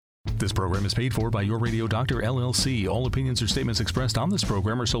This program is paid for by Your Radio Doctor, LLC. All opinions or statements expressed on this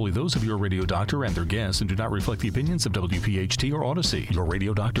program are solely those of Your Radio Doctor and their guests and do not reflect the opinions of WPHT or Odyssey. Your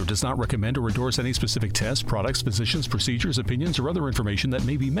Radio Doctor does not recommend or endorse any specific tests, products, physicians, procedures, opinions, or other information that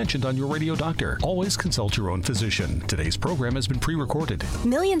may be mentioned on Your Radio Doctor. Always consult your own physician. Today's program has been pre-recorded.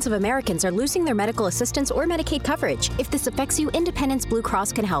 Millions of Americans are losing their medical assistance or Medicaid coverage. If this affects you, Independence Blue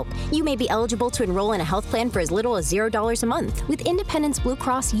Cross can help. You may be eligible to enroll in a health plan for as little as $0 a month. With Independence Blue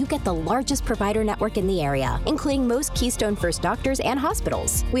Cross, you get the largest provider network in the area, including most Keystone First doctors and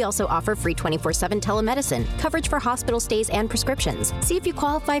hospitals. We also offer free 24/7 telemedicine, coverage for hospital stays and prescriptions. See if you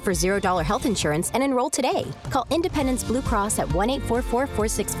qualify for $0 health insurance and enroll today. Call Independence Blue Cross at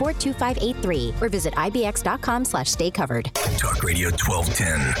 1-844-464-2583 or visit ibx.com/stay covered. Talk Radio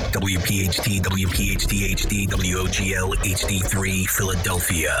 1210, WPHT, WPHT HD, WOGL HD3,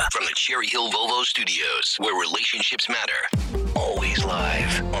 Philadelphia. From the Cherry Hill Volvo Studios, where relationships matter. Always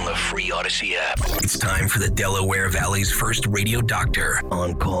live on the free Odyssey app. It's time for the Delaware Valley's first radio doctor.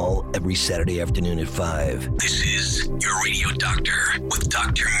 On call every Saturday afternoon at 5. This is Your Radio Doctor with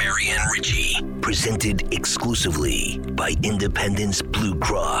Dr. Marianne Ritchie. Presented exclusively by Independence Blue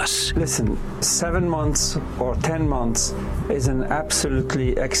Cross. Listen, 7 months or 10 months is an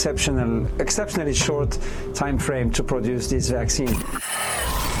absolutely exceptionally short time frame to produce this vaccine.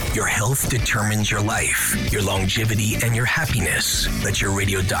 Your health determines your life, your longevity, and your happiness. Let your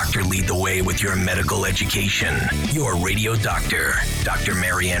radio doctor lead the way with your medical education. Your Radio Doctor, Dr.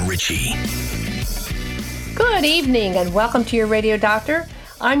 Marianne Ritchie. Good evening and welcome to Your Radio Doctor.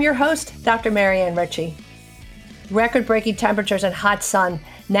 I'm your host, Dr. Marianne Ritchie. Record-breaking temperatures and hot sun.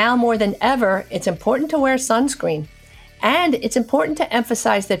 Now more than ever, it's important to wear sunscreen. And it's important to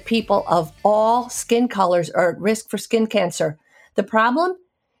emphasize that people of all skin colors are at risk for skin cancer. The problem?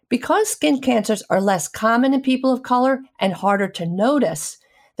 Because skin cancers are less common in people of color and harder to notice,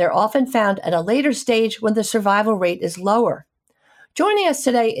 they're often found at a later stage when the survival rate is lower. Joining us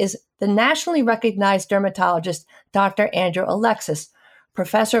today is the nationally recognized dermatologist, Dr. Andrew Alexis,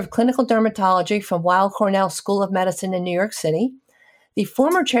 professor of clinical dermatology from Weill Cornell School of Medicine in New York City, the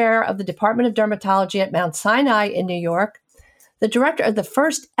former chair of the Department of Dermatology at Mount Sinai in New York, the director of the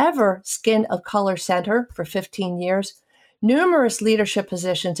first ever Skin of Color Center for 15 years, numerous leadership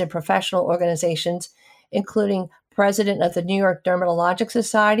positions in professional organizations, including president of the New York Dermatologic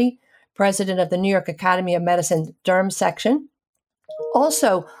Society, president of the New York Academy of Medicine Derm Section,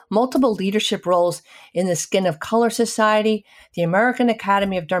 also multiple leadership roles in the Skin of Color Society, the American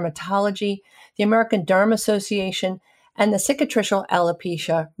Academy of Dermatology, the American Derm Association, and the Cicatricial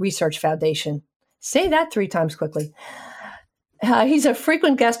Alopecia Research Foundation. Say that 3 times quickly. He's a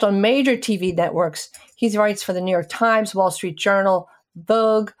frequent guest on major TV networks. He writes for the New York Times, Wall Street Journal,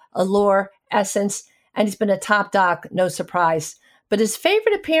 Vogue, Allure, Essence, and he's been a top doc, no surprise. But his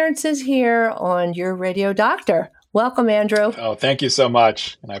favorite appearance is here on Your Radio Doctor. Welcome, Andrew. Oh, thank you so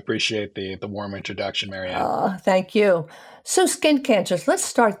much. And I appreciate the warm introduction, Marianne. Oh, thank you. So skin cancers, let's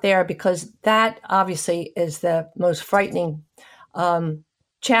start there because that obviously is the most frightening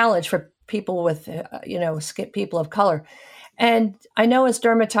challenge for people with, people of color. And I know as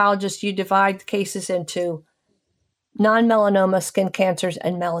dermatologists, you divide cases into non-melanoma skin cancers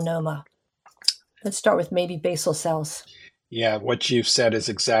and melanoma. Let's start with maybe basal cells. Yeah, what you've said is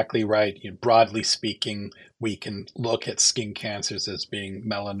exactly right. Broadly speaking, we can look at skin cancers as being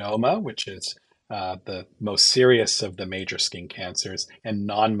melanoma, which is the most serious of the major skin cancers, and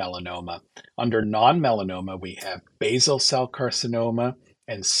non-melanoma. Under non-melanoma, we have basal cell carcinoma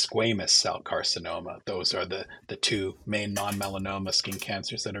and squamous cell carcinoma. Those are the 2 main non-melanoma skin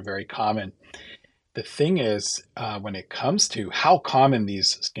cancers that are very common. The thing is, when it comes to how common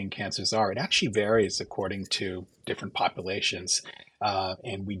these skin cancers are, it actually varies according to different populations.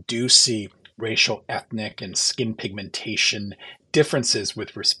 And we do see racial, ethnic, and skin pigmentation differences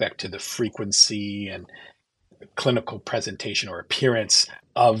with respect to the frequency and clinical presentation or appearance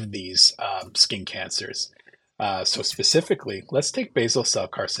of these skin cancers. So specifically, let's take basal cell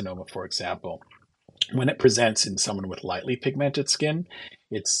carcinoma, for example. When it presents in someone with lightly pigmented skin,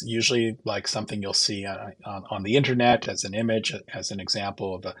 it's usually like something you'll see on the internet as an image, as an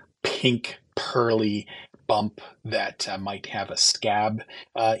example of a pink, pearly bump that might have a scab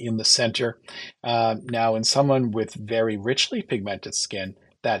in the center. Now, in someone with very richly pigmented skin,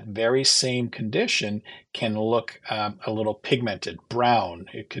 that very same condition can look a little pigmented, brown.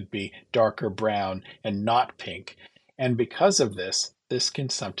 It could be darker brown and not pink. And because of this, this can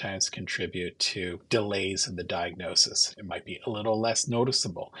sometimes contribute to delays in the diagnosis. It might be a little less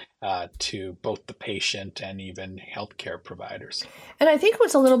noticeable to both the patient and even healthcare providers. And I think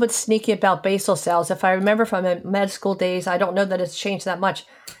what's a little bit sneaky about basal cells, if I remember from med school days, I don't know that it's changed that much.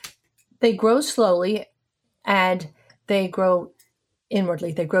 they grow slowly and they grow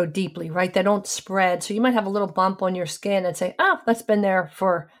inwardly. They grow deeply, right? They don't spread. So you might have a little bump on your skin and say, oh, that's been there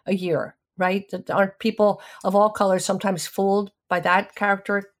for a year, right? Aren't people of all colors sometimes fooled by that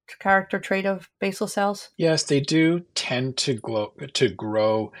character trait of basal cells? Yes, they do tend to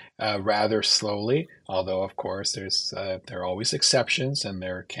grow rather slowly, although of course there are always exceptions, and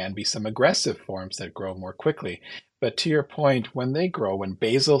there can be some aggressive forms that grow more quickly. But to your point, when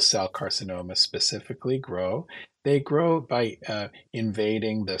basal cell carcinomas specifically grow, they grow by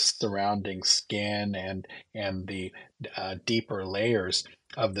invading the surrounding skin and the deeper layers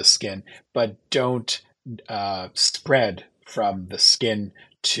of the skin, but don't spread from the skin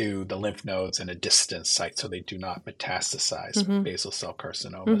to the lymph nodes and a distant site, so they do not metastasize basal cell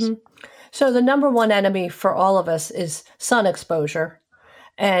carcinomas. So the number one enemy for all of us is sun exposure.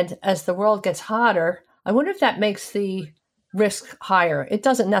 And as the world gets hotter, I wonder if that makes the risk higher. It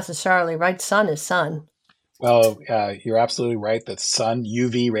doesn't necessarily, right? Sun is sun. Well, you're absolutely right that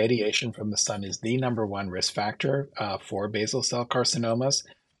UV radiation from the sun is the number one risk factor for basal cell carcinomas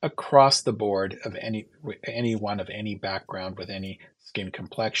across the board of anyone of any background with any skin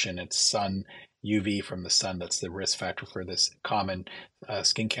complexion. It's UV from the sun that's the risk factor for this common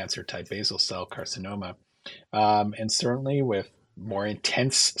skin cancer type basal cell carcinoma. And certainly with more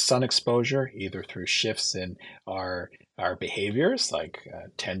intense sun exposure, either through shifts in our behaviors, like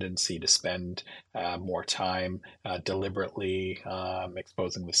tendency to spend more time deliberately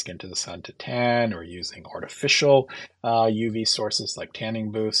exposing the skin to the sun to tan, or using artificial UV sources like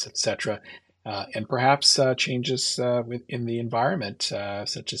tanning booths, etc. And perhaps changes in the environment,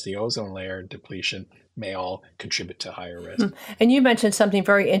 such as the ozone layer depletion, may all contribute to higher risk. And you mentioned something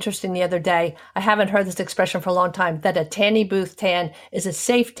very interesting the other day. I haven't heard this expression for a long time, that a tanning booth tan is a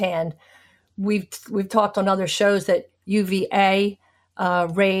safe tan. We've talked on other shows that UVA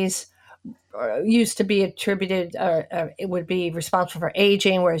rays used to be attributed, it would be responsible for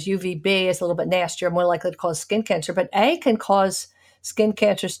aging, whereas UVB is a little bit nastier, more likely to cause skin cancer. But A can cause skin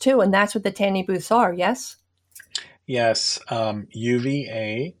cancers too, and that's what the tanning booths are, yes? Yes,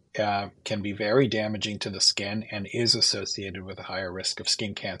 UVA can be very damaging to the skin and is associated with a higher risk of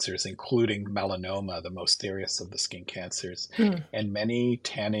skin cancers, including melanoma, the most serious of the skin cancers. And many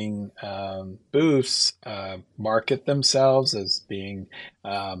tanning booths market themselves as being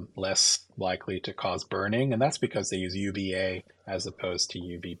less likely to cause burning, and that's because they use UVA as opposed to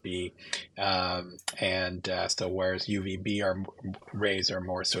UVB. So whereas UVB rays are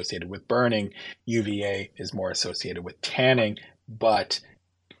more associated with burning, UVA is more associated with tanning, but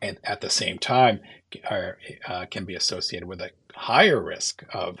at the same time can be associated with a higher risk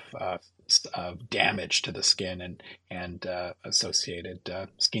of damage to the skin and associated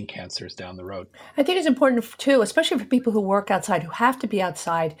skin cancers down the road. I think it's important too, especially for people who work outside, who have to be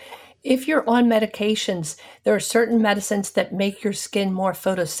outside. If you're on medications, there are certain medicines that make your skin more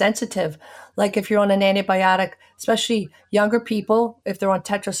photosensitive. Like if you're on an antibiotic, especially younger people, if they're on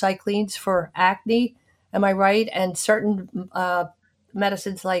tetracyclines for acne, am I right? And certain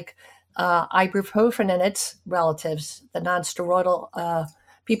medicines like ibuprofen and its relatives, the non-steroidal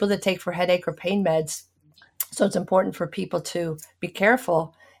people that take for headache or pain meds. So it's important for people to be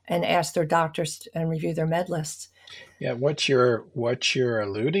careful and ask their doctors and review their med lists. Yeah, what you're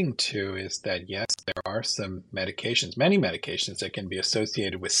alluding to is that, yes, there are some medications, many medications that can be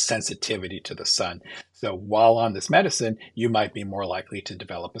associated with sensitivity to the sun. So while on this medicine, you might be more likely to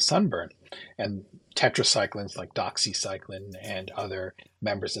develop a sunburn. And tetracyclines like doxycycline and other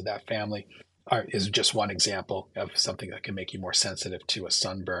members of that family is just one example of something that can make you more sensitive to a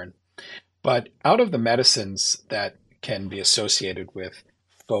sunburn. But out of the medicines that can be associated with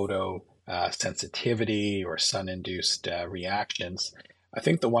photo sensitivity or sun-induced reactions, I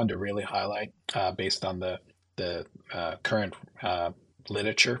think the one to really highlight, based on the current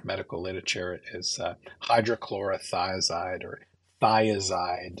medical literature, is hydrochlorothiazide or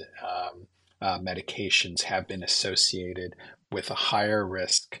thiazide medications have been associated with a higher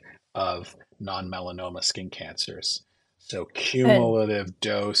risk of non-melanoma skin cancers. So cumulative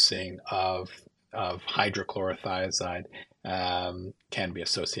dosing of hydrochlorothiazide can be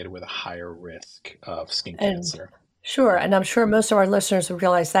associated with a higher risk of skin cancer. Sure, and I'm sure most of our listeners will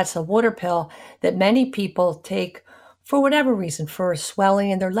realize that's a water pill that many people take for whatever reason, for swelling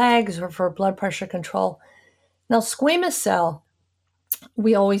in their legs or for blood pressure control. Now, squamous cell,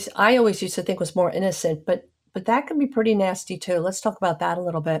 I always used to think was more innocent, but that can be pretty nasty too. Let's talk about that a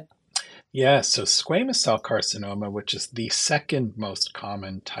little bit. Yeah, so squamous cell carcinoma, which is the second most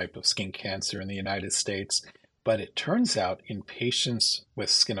common type of skin cancer in the United States, but it turns out in patients with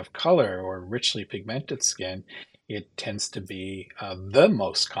skin of color or richly pigmented skin, it tends to be the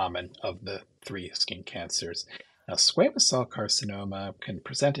most common of the three skin cancers. Now, squamous cell carcinoma can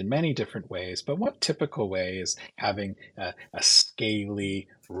present in many different ways, but one typical way is having a scaly,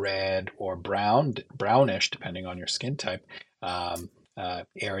 red, or brownish, depending on your skin type,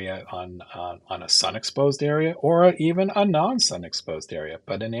 area on a sun-exposed area, or even a non-sun-exposed area,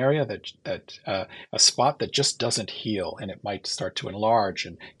 but an area that a spot that just doesn't heal, and it might start to enlarge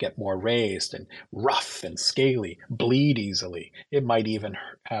and get more raised and rough and scaly, bleed easily. It might even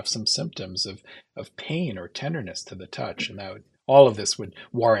have some symptoms of pain or tenderness to the touch, and all of this would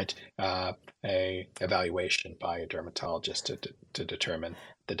warrant a evaluation by a dermatologist to determine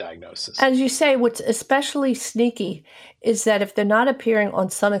the diagnosis. As you say, what's especially sneaky is that if they're not appearing on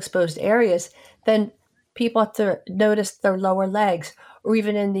sun-exposed areas, then people have to notice their lower legs, or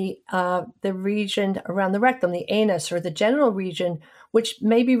even in the region around the rectum, the anus, or the genital region, which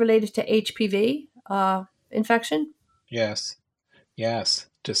may be related to HPV infection. Yes.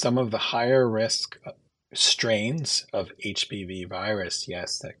 To some of the higher risk strains of HPV virus,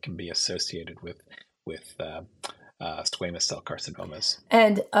 yes, that can be associated with squamous cell carcinomas.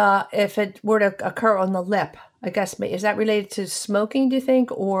 And if it were to occur on the lip, I guess, is that related to smoking, do you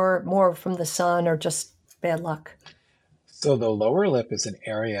think, or more from the sun, or just bad luck? So the lower lip is an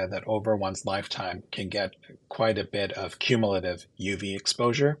area that over one's lifetime can get quite a bit of cumulative UV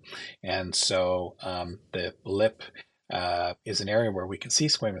exposure. And so the lip is an area where we can see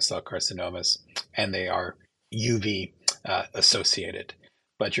squamous cell carcinomas, and they are UV associated.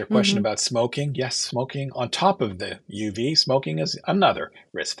 But your question about smoking, yes, smoking on top of the UV, smoking is another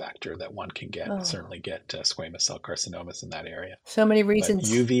risk factor that one can get, certainly get squamous cell carcinomas in that area. So many reasons.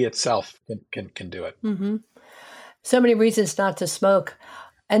 But UV itself can do it. Mm-hmm. So many reasons not to smoke.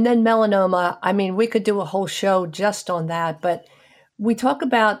 And then melanoma, I mean, we could do a whole show just on that. But when we talk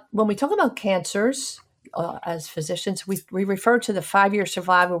about cancers, as physicians, we refer to the 5-year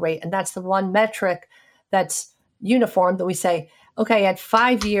survival rate. And that's the one metric that's uniform, that we say, okay, at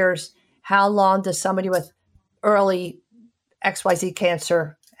 5 years, how long does somebody with early XYZ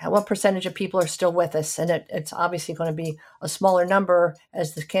cancer, what percentage of people are still with us? And it's obviously going to be a smaller number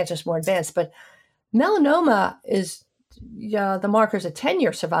as the cancer is more advanced. But melanoma is, the marker is a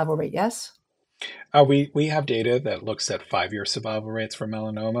 10-year survival rate, yes? We have data that looks at 5-year survival rates for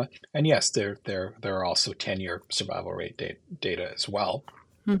melanoma. And yes, there are also 10-year survival rate data as well.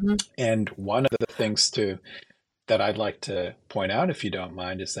 Mm-hmm. And one of the things that I'd like to point out, if you don't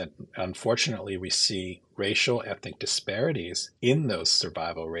mind, is that unfortunately we see racial ethnic disparities in those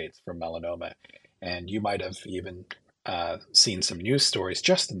survival rates for melanoma. And you might have even seen some news stories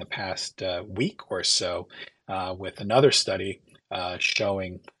just in the past week or so with another study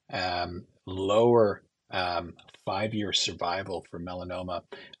showing lower 5-year survival for melanoma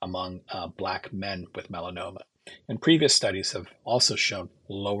among Black men with melanoma. And previous studies have also shown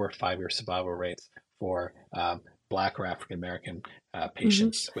lower 5-year survival rates for Black or African American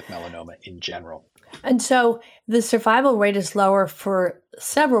patients with melanoma in general. And so the survival rate is lower for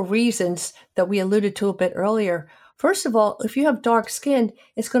several reasons that we alluded to a bit earlier. First of all, if you have dark skin,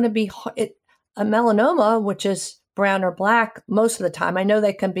 it's going to be a melanoma, which is brown or black most of the time. I know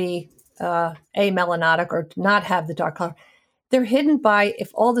they can be amelanotic or not have the dark color. They're hidden by, if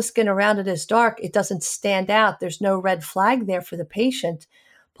all the skin around it is dark, it doesn't stand out. There's no red flag there for the patient.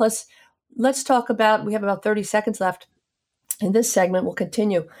 Plus, let's talk about, we have about 30 seconds left in this segment. We'll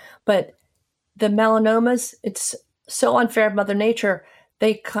continue. But the melanomas, it's so unfair of Mother Nature.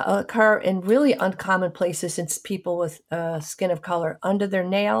 They occur in really uncommon places in people with skin of color, under their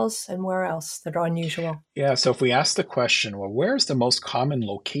nails and where else that are unusual. Yeah, so if we ask the question, well, where's the most common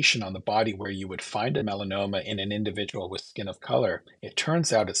location on the body where you would find a melanoma in an individual with skin of color? It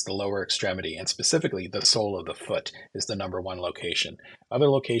turns out it's the lower extremity, and specifically the sole of the foot is the number one location. Other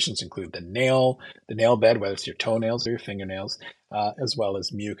locations include the nail bed, whether it's your toenails or your fingernails, as well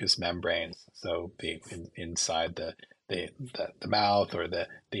as mucous membranes. So inside the mouth, or the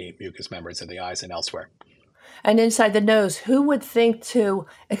mucous membranes of the eyes and elsewhere. And inside the nose. Who would think to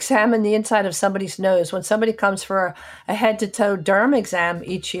examine the inside of somebody's nose? When somebody comes for a head-to-toe derm exam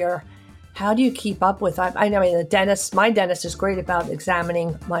each year, how do you keep up with? I know my dentist is great about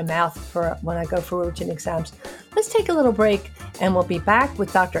examining my mouth for when I go for routine exams. Let's take a little break, and we'll be back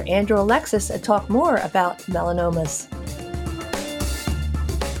with Dr. Andrew Alexis and talk more about melanomas.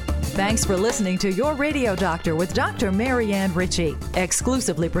 Thanks for listening to Your Radio Doctor with Dr. Marianne Ritchie,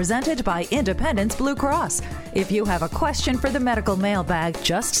 exclusively presented by Independence Blue Cross. If you have a question for the medical mailbag,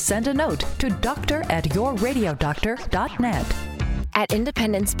 just send a note to doctor@yourradiodoctor.net. At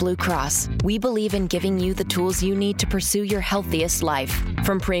Independence Blue Cross, we believe in giving you the tools you need to pursue your healthiest life.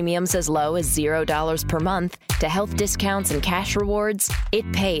 From premiums as low as $0 per month to health discounts and cash rewards, it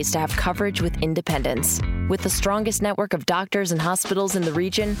pays to have coverage with Independence. With the strongest network of doctors and hospitals in the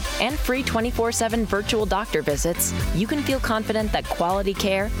region and free 24/7 virtual doctor visits, you can feel confident that quality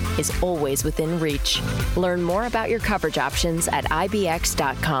care is always within reach. Learn more about your coverage options at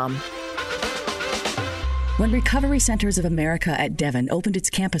ibx.com. When Recovery Centers of America at Devon opened its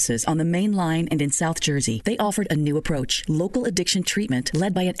campuses on the Main Line and in South Jersey, they offered a new approach, local addiction treatment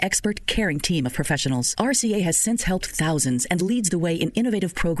led by an expert, caring team of professionals. RCA has since helped thousands and leads the way in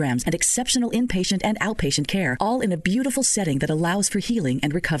innovative programs and exceptional inpatient and outpatient care, all in a beautiful setting that allows for healing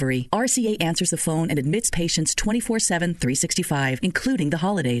and recovery. RCA answers the phone and admits patients 24/7, 365, including the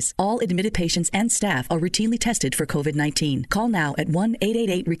holidays. All admitted patients and staff are routinely tested for COVID-19. Call now at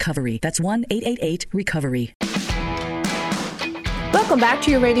 1-888-RECOVERY. That's 1-888-RECOVERY. Welcome back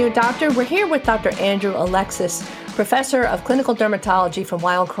to your radio doctor. We're here with Dr. Andrew Alexis, professor of clinical dermatology from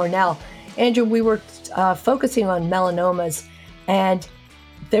Weill Cornell. Andrew, we were focusing on melanomas, and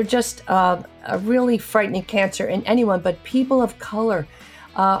they're just a really frightening cancer in anyone, but people of color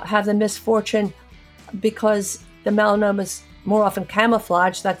have the misfortune because the melanomas more often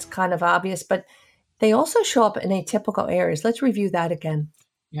camouflage. That's kind of obvious, but they also show up in atypical areas. Let's review that again.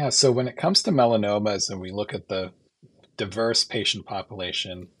 Yeah, so when it comes to melanomas and we look at the diverse patient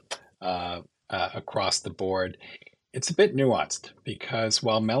population across the board, it's a bit nuanced because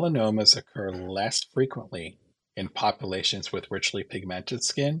while melanomas occur less frequently in populations with richly pigmented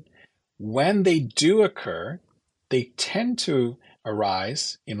skin, when they do occur, they tend to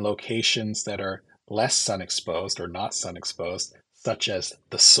arise in locations that are less sun exposed or not sun exposed, such as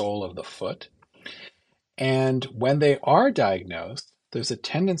the sole of the foot. And when they are diagnosed, there's a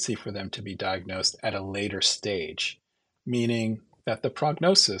tendency for them to be diagnosed at a later stage, meaning that the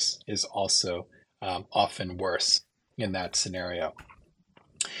prognosis is also often worse in that scenario.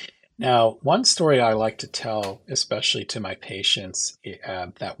 Now, one story I like to tell, especially to my patients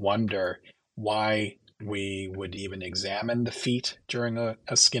that wonder why we would even examine the feet during a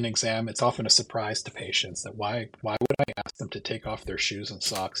skin exam. It's often a surprise to patients that why would I ask them to take off their shoes and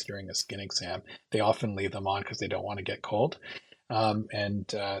socks during a skin exam? They often leave them on because they don't want to get cold. And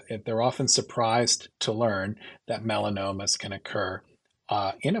they're often surprised to learn that melanomas can occur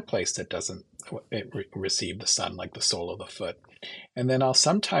in a place that doesn't receive the sun, like the sole of the foot. And then I'll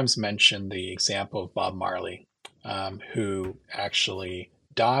sometimes mention the example of Bob Marley, who actually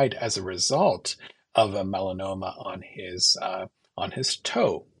died as a result of a melanoma on his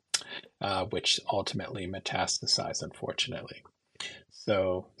toe, which ultimately metastasized, unfortunately.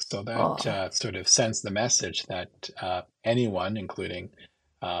 So that sort of sends the message that anyone, including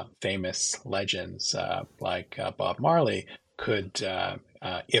famous legends like Bob Marley, could,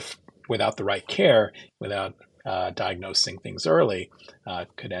 if without the right care, without diagnosing things early,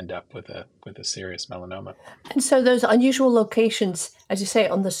 could end up with a serious melanoma. And so those unusual locations, as you say,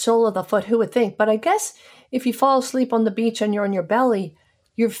 on the sole of the foot, who would think? But I guess if you fall asleep on the beach and you're on your belly,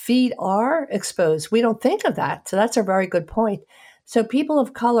 your feet are exposed. We don't think of that. So that's a very good point. So people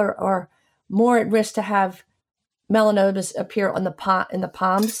of color are more at risk to have melanomas appear on in the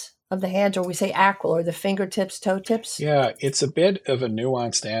palms of the hands, or we say acral, or the fingertips, toe tips. Yeah, it's a bit of a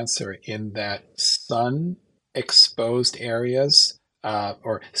nuanced answer in that sun-exposed areas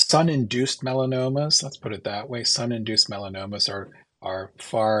or sun-induced melanomas, let's put it that way, sun-induced melanomas are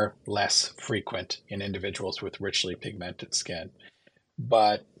far less frequent in individuals with richly pigmented skin.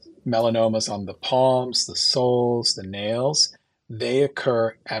 But melanomas on the palms, the soles, the nails, they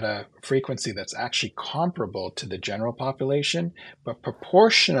occur at a frequency that's actually comparable to the general population, but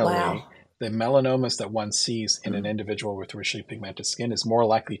proportionally, the melanomas that one sees in an individual with richly pigmented skin is more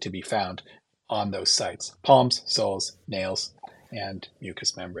likely to be found on those sites: palms, soles, nails, and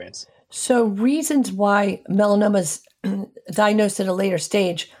mucous membranes. So reasons why melanomas diagnosed at a later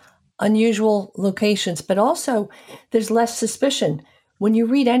stage, unusual locations, but also there's less suspicion. When you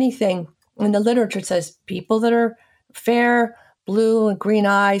read anything in the literature, it says people that are fair, blue and green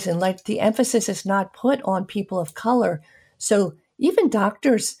eyes, and like the emphasis is not put on people of color. So even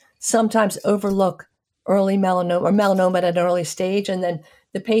doctors sometimes overlook early melanoma or melanoma at an early stage, and then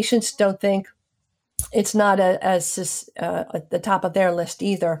the patients don't think it's not as at the top of their list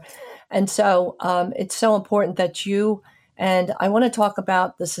either. And so it's so important that you, and I want to talk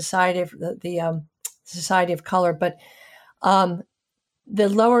about the Society of the Society of Color, but the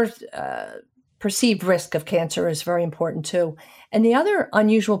lower perceived risk of cancer is very important too. And the other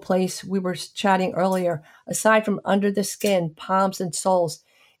unusual place we were chatting earlier, aside from under the skin, palms and soles,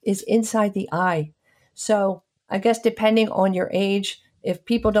 is inside the eye. So I guess depending on your age, if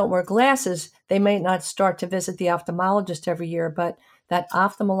people don't wear glasses, they may not start to visit the ophthalmologist every year, but that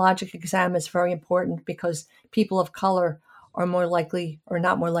ophthalmologic exam is very important because people of color are more likely, or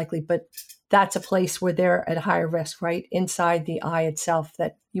not more likely, but that's a place where they're at higher risk, right? Inside the eye itself,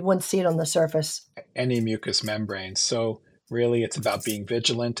 that you wouldn't see it on the surface. Any mucous membrane. So really it's about being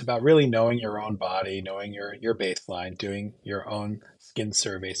vigilant, about really knowing your own body, knowing your baseline, doing your own skin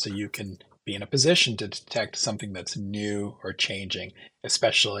survey so you can be in a position to detect something that's new or changing,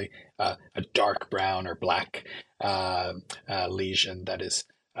 especially a dark brown or black lesion that is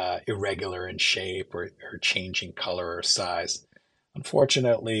irregular in shape or changing color or size.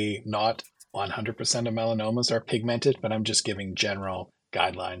 Unfortunately, not 100% of melanomas are pigmented, but I'm just giving general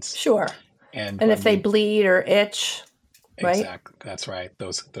guidelines. Sure. And if they bleed or itch, right? Exactly. That's right.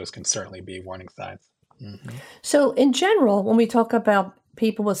 Those can certainly be warning signs. Mm-hmm. So in general, when we talk about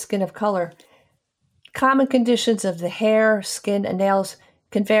people with skin of color, common conditions of the hair, skin, and nails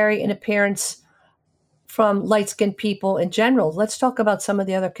can vary in appearance from light-skinned people in general. Let's talk about some of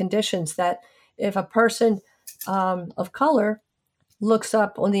the other conditions that if a person of color looks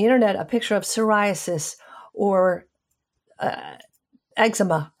up on the internet a picture of psoriasis or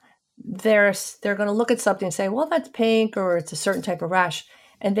eczema, they're going to look at something and say, well, that's pink or it's a certain type of rash,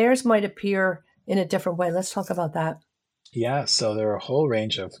 and theirs might appear in a different way. Let's talk about that. Yeah, so there are a whole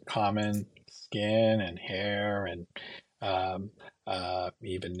range of common skin and hair and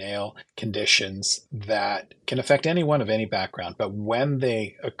even nail conditions that can affect anyone of any background. But when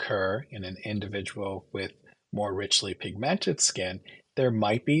they occur in an individual with more richly pigmented skin, there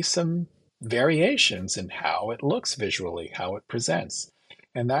might be some variations in how it looks visually, how it presents.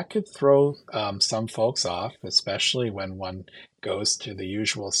 And that could throw some folks off, especially when one goes to the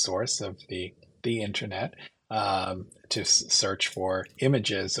usual source of the internet to search for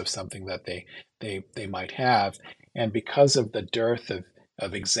images of something that they might have. And because of the dearth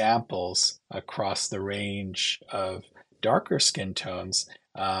of examples across the range of darker skin tones,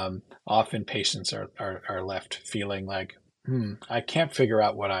 often patients are left feeling like, I can't figure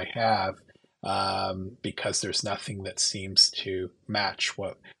out what I have because there's nothing that seems to match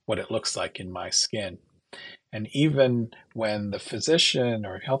what it looks like in my skin. And even when the physician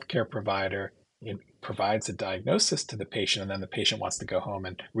or healthcare provider provides a diagnosis to the patient and then the patient wants to go home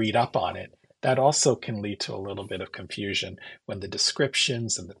and read up on it, that also can lead to a little bit of confusion when the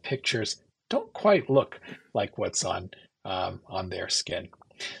descriptions and the pictures don't quite look like what's on their skin.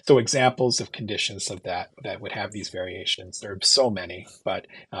 So examples of conditions of that would have these variations, there are so many, but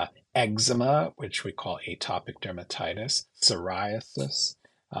eczema, which we call atopic dermatitis, psoriasis,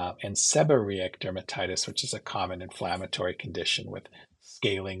 and seborrheic dermatitis, which is a common inflammatory condition with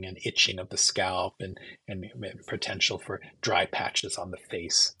scaling and itching of the scalp and potential for dry patches on the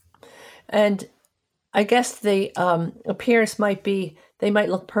face. And I guess the appearance might be, they might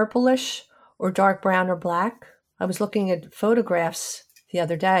look purplish or dark brown or black. I was looking at photographs the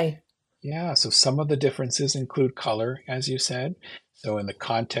other day. Yeah, so some of the differences include color, as you said. So in the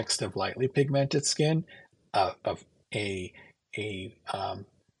context of lightly pigmented skin, of a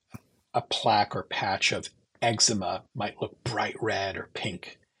plaque or patch of eczema might look bright red or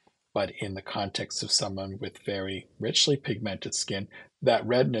pink. But in the context of someone with very richly pigmented skin, that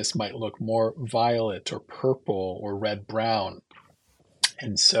redness might look more violet or purple or red-brown.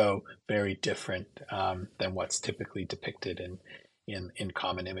 And so very different than what's typically depicted in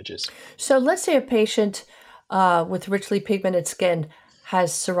common images. So let's say a patient with richly pigmented skin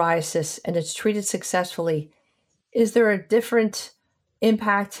has psoriasis and it's treated successfully. Is there a different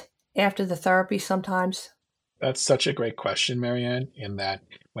impact after the therapy sometimes? That's such a great question, Marianne, in that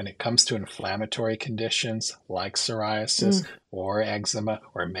when it comes to inflammatory conditions like psoriasis or eczema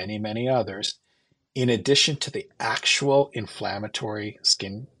or many, many others, in addition to the actual inflammatory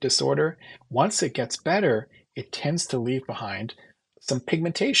skin disorder, once it gets better, it tends to leave behind some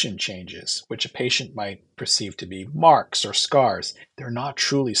pigmentation changes, which a patient might perceive to be marks or scars. They're not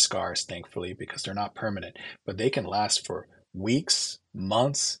truly scars, thankfully, because they're not permanent, but they can last for weeks,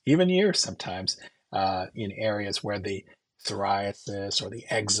 months, even years sometimes, in areas where the psoriasis or the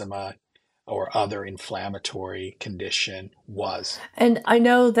eczema or other inflammatory condition was. And I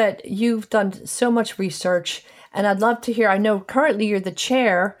know that you've done so much research, and I'd love to hear, I know currently you're the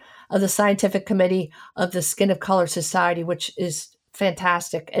chair of the scientific committee of the Skin of Color Society, which is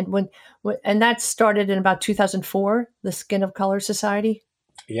fantastic. And and that started in about 2004, the Skin of Color Society?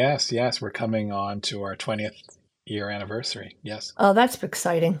 Yes, we're coming on to our 20th year anniversary. Yes. Oh, that's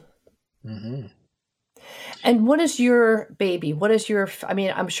exciting. Mm-hmm. And what is your baby? What is your, I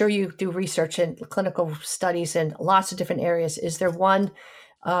mean, I'm sure you do research and clinical studies in lots of different areas. Is there one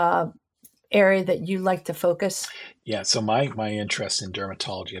area that you like to focus? Yeah, so my interests in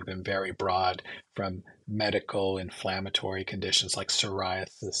dermatology have been very broad, from medical inflammatory conditions like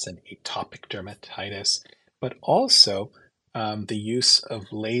psoriasis and atopic dermatitis, but also the use of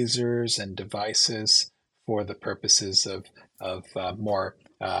lasers and devices for the purposes of more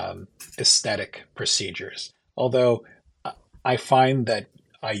aesthetic procedures. Although I find that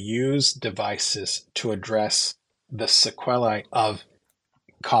I use devices to address the sequelae of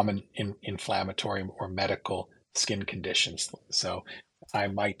common inflammatory or medical skin conditions. So I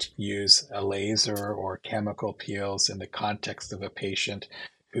might use a laser or chemical peels in the context of a patient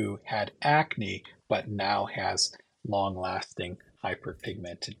who had acne but now has long-lasting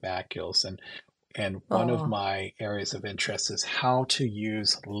hyperpigmented macules. And one of my areas of interest is how to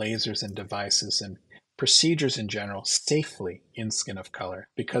use lasers and devices and procedures in general safely in skin of color,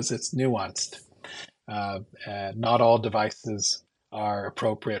 because it's nuanced. Not all devices are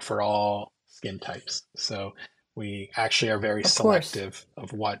appropriate for all skin types. So we actually are very selective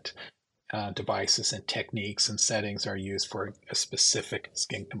of what devices and techniques and settings are used for a specific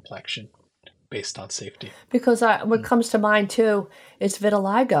skin complexion based on safety. Because what comes to mind too is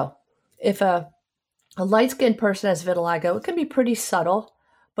vitiligo. If a light-skinned person has vitiligo, it can be pretty subtle,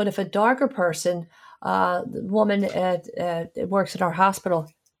 but if a darker person, the woman works at our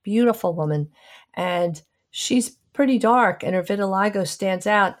hospital, beautiful woman, and she's pretty dark and her vitiligo stands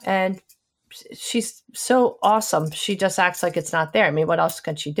out, and she's so awesome. She just acts like it's not there. I mean, what else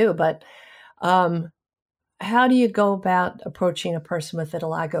can she do? But how do you go about approaching a person with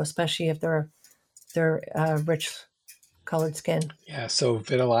vitiligo, especially if they're rich colored skin? Yeah, so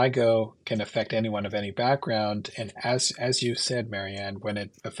vitiligo can affect anyone of any background. And as you said, Marianne, when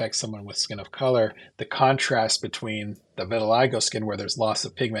it affects someone with skin of color, the contrast between the vitiligo skin, where there's loss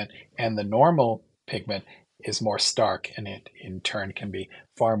of pigment, and the normal pigment is more stark, and it in turn can be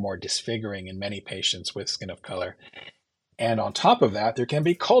far more disfiguring in many patients with skin of color. And on top of that, there can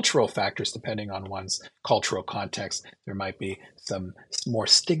be cultural factors depending on one's cultural context. There might be some more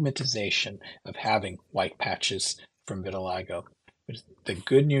stigmatization of having white patches from vitiligo. But the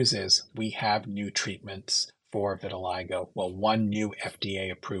good news is we have new treatments for vitiligo. Well, one new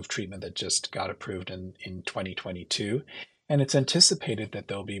FDA-approved treatment that just got approved in 2022. And it's anticipated that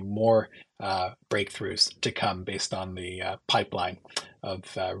there'll be more breakthroughs to come based on the pipeline of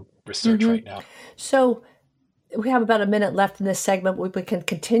research right now. So we have about a minute left in this segment. We can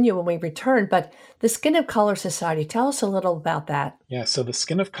continue when we return, but the Skin of Color Society, tell us a little about that. Yeah, so the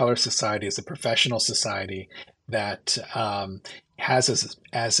Skin of Color Society is a professional society that has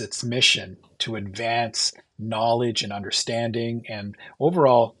as its mission to advance knowledge and understanding and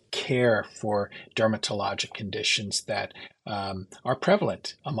overall care for dermatologic conditions that are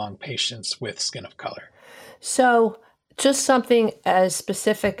prevalent among patients with skin of color. So just something as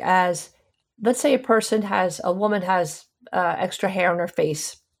specific as, let's say a woman has extra hair on her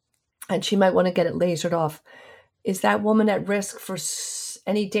face and she might want to get it lasered off. Is that woman at risk for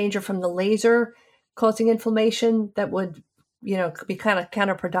any danger from the laser causing inflammation that would, be kind of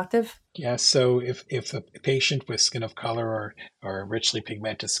counterproductive? Yeah, so if a patient with skin of color or richly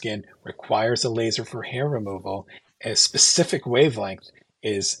pigmented skin requires a laser for hair removal, a specific wavelength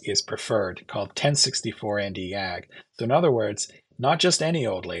is preferred, called 1064 Nd:YAG. So in other words, not just any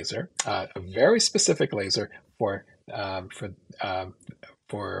old laser, a very specific laser for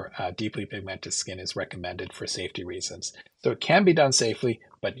deeply pigmented skin is recommended for safety reasons. So it can be done safely,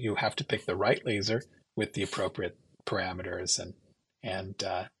 but you have to pick the right laser with the appropriate parameters and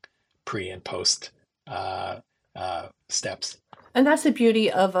pre and post steps. And that's the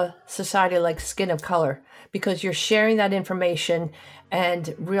beauty of a society like Skin of Color, because you're sharing that information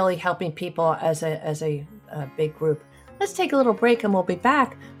and really helping people as a big group. Let's take a little break and we'll be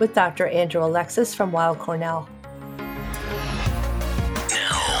back with Dr. Andrew Alexis from Weill Cornell.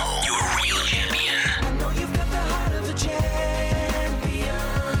 Now, your real champion. I know you've got the heart of a champion.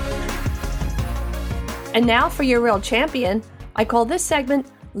 And now for your real champion, I call this segment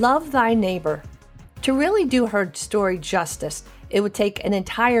Love Thy Neighbor. To really do her story justice, it would take an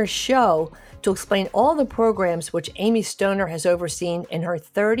entire show to explain all the programs which Amy Stoner has overseen in her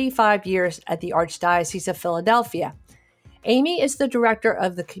 35 years at the Archdiocese of Philadelphia. Amy is the director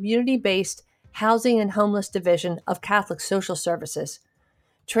of the community-based Housing and Homeless Division of Catholic Social Services.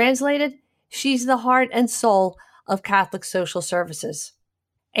 Translated, she's the heart and soul of Catholic Social Services.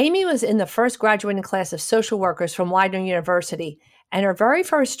 Amy was in the first graduating class of social workers from Widener University, and her very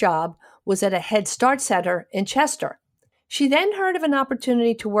first job was at a Head Start center in Chester. She then heard of an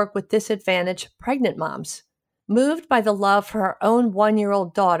opportunity to work with disadvantaged pregnant moms. Moved by the love for her own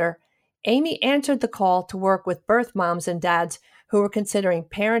 1-year-old daughter, Amy answered the call to work with birth moms and dads who are considering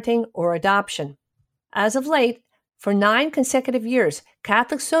parenting or adoption. As of late, for 9 consecutive years,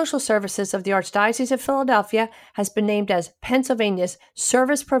 Catholic Social Services of the Archdiocese of Philadelphia has been named as Pennsylvania's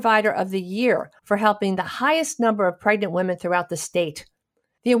Service Provider of the Year for helping the highest number of pregnant women throughout the state.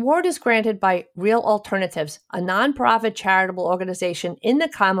 The award is granted by Real Alternatives, a nonprofit charitable organization in the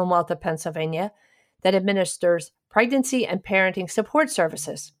Commonwealth of Pennsylvania that administers pregnancy and parenting support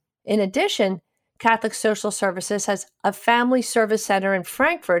services. In addition, Catholic Social Services has a family service center in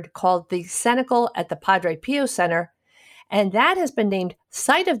Frankfurt called the Cenacle at the Padre Pio Center, and that has been named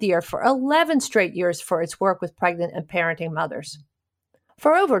Site of the Year for 11 straight years for its work with pregnant and parenting mothers.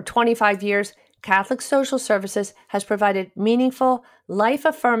 For over 25 years, Catholic Social Services has provided meaningful,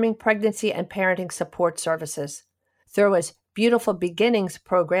 life-affirming pregnancy and parenting support services. Through its Beautiful Beginnings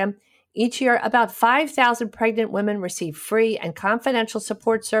program, each year about 5,000 pregnant women receive free and confidential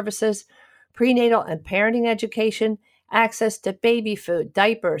support services, prenatal and parenting education, access to baby food,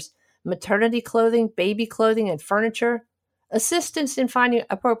 diapers, maternity clothing, baby clothing and furniture, assistance in finding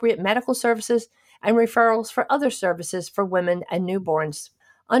appropriate medical services, and referrals for other services for women and newborns.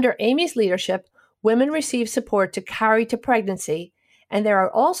 Under Amy's leadership, women receive support to carry to pregnancy, and there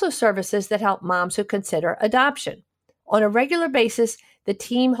are also services that help moms who consider adoption. On a regular basis, the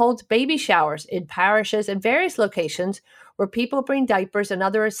team holds baby showers in parishes and various locations where people bring diapers and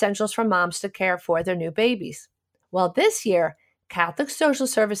other essentials for moms to care for their new babies. Well, this year, Catholic Social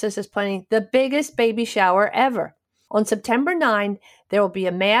Services is planning the biggest baby shower ever. On September 9, there will be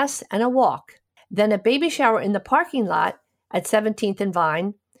a mass and a walk, then a baby shower in the parking lot at 17th and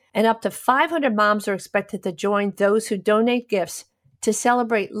Vine, and up to 500 moms are expected to join those who donate gifts to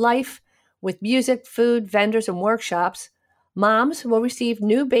celebrate life with music, food, vendors, and workshops. Moms will receive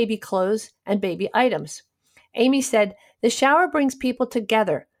new baby clothes and baby items. Amy said, "The shower brings people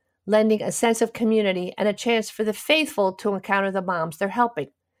together, lending a sense of community and a chance for the faithful to encounter the moms they're helping.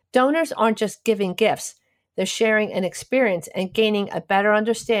 Donors aren't just giving gifts, they're sharing an experience and gaining a better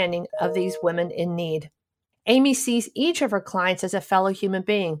understanding of these women in need." Amy sees each of her clients as a fellow human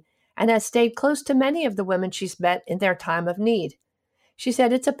being and has stayed close to many of the women she's met in their time of need. She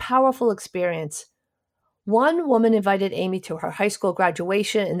said it's a powerful experience. One woman invited Amy to her high school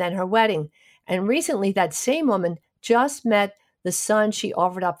graduation and then her wedding, and recently that same woman just met the son she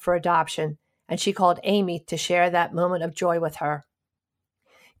offered up for adoption, and she called Amy to share that moment of joy with her.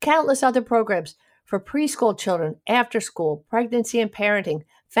 Countless other programs for preschool children, after school, pregnancy and parenting,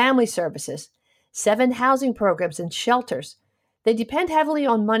 family services, 7 housing programs and shelters. They depend heavily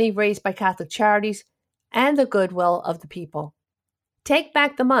on money raised by Catholic charities and the goodwill of the people. Take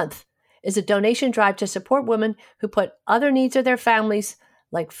Back the Month is a donation drive to support women who put other needs of their families,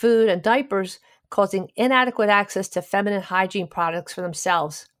 like food and diapers, causing inadequate access to feminine hygiene products for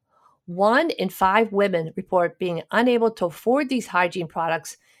themselves. 1 in 5 women report being unable to afford these hygiene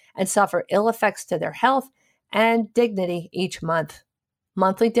products and suffer ill effects to their health and dignity each month.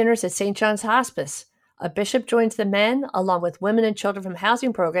 Monthly dinners at St. John's Hospice. A bishop joins the men, along with women and children from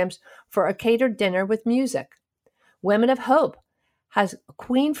housing programs, for a catered dinner with music. Women of Hope has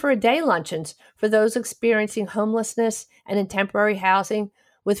Queen for a Day luncheons for those experiencing homelessness and in temporary housing,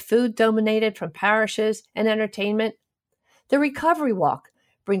 with food donated from parishes and entertainment. The Recovery Walk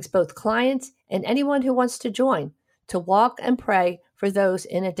brings both clients and anyone who wants to join to walk and pray for those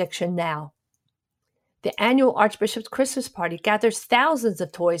in addiction now. The annual Archbishop's Christmas Party gathers thousands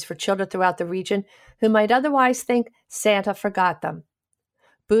of toys for children throughout the region who might otherwise think Santa forgot them.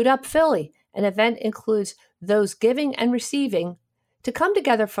 Boot Up Philly, an event includes those giving and receiving to come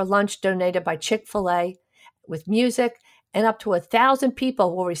together for lunch donated by Chick-fil-A with music, and up to 1,000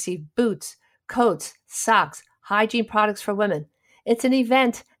 people will receive boots, coats, socks, hygiene products for women. It's an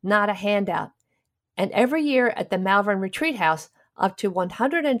event, not a handout. And every year at the Malvern Retreat House, up to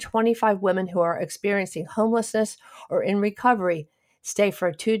 125 women who are experiencing homelessness or in recovery stay for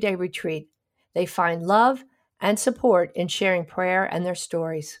a 2-day retreat. They find love and support in sharing prayer and their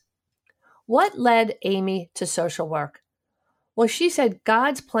stories. What led Amy to social work? Well, she said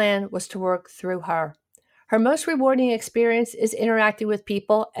God's plan was to work through her. Her most rewarding experience is interacting with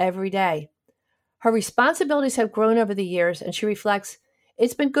people every day. Her responsibilities have grown over the years, and she reflects,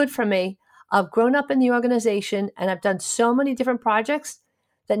 "It's been good for me. I've grown up in the organization, and I've done so many different projects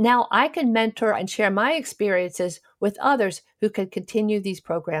that now I can mentor and share my experiences with others who can continue these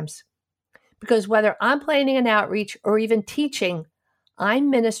programs. Because whether I'm planning an outreach or even teaching, I'm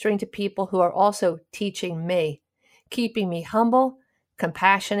ministering to people who are also teaching me, keeping me humble,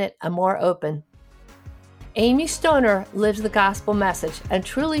 compassionate, and more open." Amy Stoner lives the gospel message and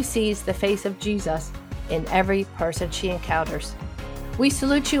truly sees the face of Jesus in every person she encounters. We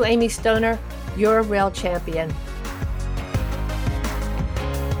salute you, Amy Stoner. You're a real champion.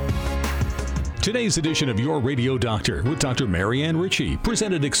 Today's edition of Your Radio Doctor with Dr. Marianne Ritchie,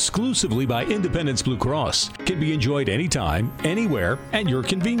 presented exclusively by Independence Blue Cross, can be enjoyed anytime, anywhere, at your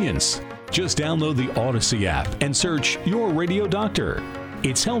convenience. Just download the Odyssey app and search Your Radio Doctor.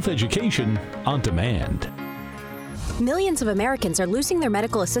 It's health education on demand. Millions of Americans are losing their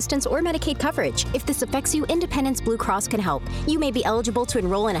medical assistance or Medicaid coverage. If this affects you, Independence Blue Cross can help. You may be eligible to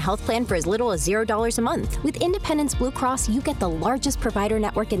enroll in a health plan for as little as $0 a month. With Independence Blue Cross, you get the largest provider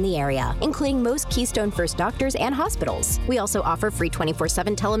network in the area, including most Keystone First doctors and hospitals. We also offer free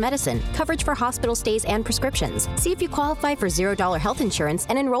 24/7 telemedicine, coverage for hospital stays and prescriptions. See if you qualify for $0 health insurance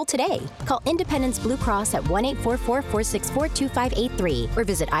and enroll today. Call Independence Blue Cross at 1-844-464-2583 or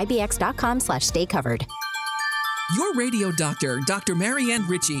visit ibx.com/stay covered. Your Radio Doctor, Dr. Marianne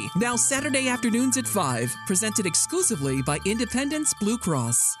Ritchie, now Saturday afternoons at 5, presented exclusively by Independence Blue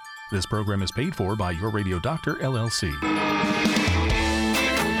Cross. This program is paid for by Your Radio Doctor, LLC.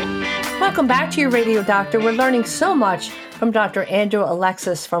 Welcome back to Your Radio Doctor. We're learning so much from Dr. Andrew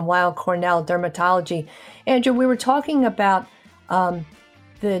Alexis from Weill Cornell Dermatology. Andrew, we were talking about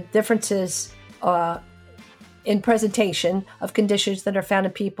the differences in presentation of conditions that are found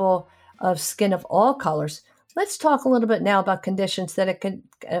in people of skin of all colors. Let's talk a little bit now about conditions that it can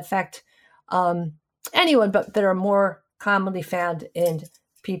affect anyone, but that are more commonly found in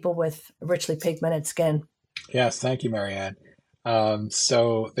people with richly pigmented skin. Yes, thank you, Marianne.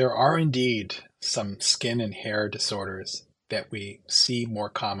 So there are indeed some skin and hair disorders that we see more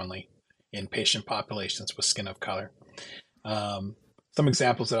commonly in patient populations with skin of color. Some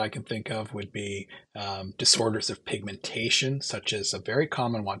examples that I can think of would be disorders of pigmentation, such as a very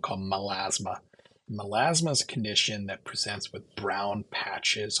common one called melasma. Melasma is a condition that presents with brown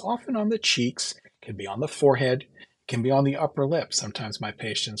patches, often on the cheeks, can be on the forehead, can be on the upper lip. Sometimes my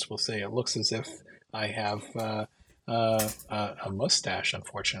patients will say it looks as if I have a mustache,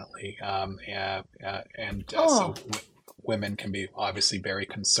 unfortunately. So women can be obviously very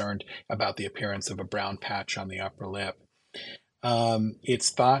concerned about the appearance of a brown patch on the upper lip. It's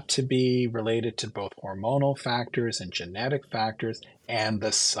thought to be related to both hormonal factors and genetic factors, and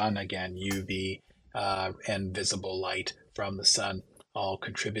the sun, again, UV and visible light from the sun all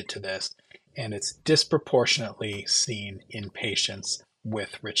contribute to this. And it's disproportionately seen in patients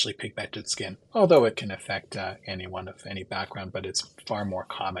with richly pigmented skin, although it can affect anyone of any background, but it's far more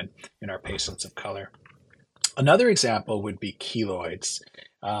common in our patients of color. Another example would be keloids,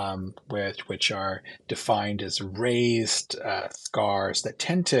 which are defined as raised scars that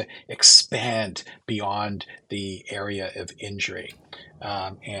tend to expand beyond the area of injury.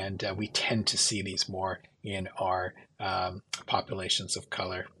 And we tend to see these more in our populations of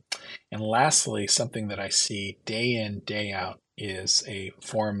color. And lastly, something that I see day in, day out is a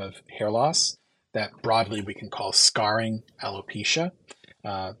form of hair loss that broadly we can call scarring alopecia.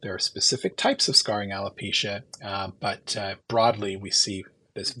 There are specific types of scarring alopecia, but broadly we see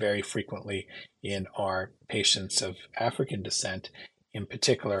this very frequently in our patients of African descent, in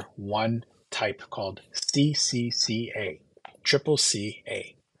particular one type called CCCA, triple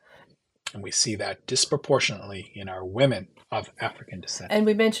CA. And we see that disproportionately in our women of African descent. And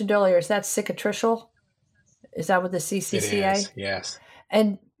we mentioned earlier, is that cicatricial? Is that what the CCCA? It is, yes.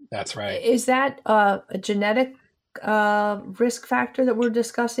 And that's right. Is that a genetic risk factor that we're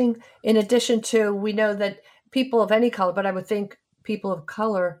discussing? In addition to, we know that people of any color, but I would think people of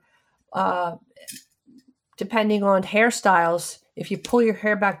color, depending on hairstyles, if you pull your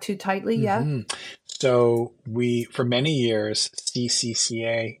hair back too tightly, So for many years,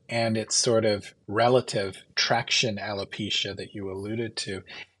 CCCA and its sort of relative traction alopecia that you alluded to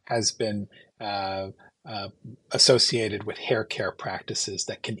has been associated with hair care practices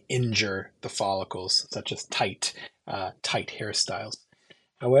that can injure the follicles, such as tight hairstyles.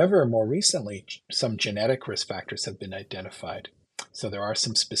 However, more recently, some genetic risk factors have been identified. So there are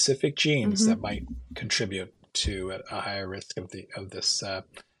some specific genes that might contribute to a higher risk of this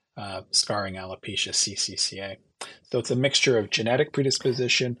scarring alopecia, CCCA. So it's a mixture of genetic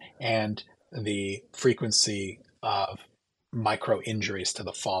predisposition and the frequency of micro injuries to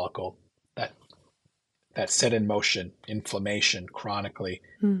the follicle that set in motion inflammation chronically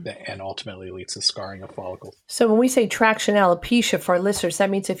and ultimately leads to scarring of follicles. So when we say traction alopecia for our listeners, that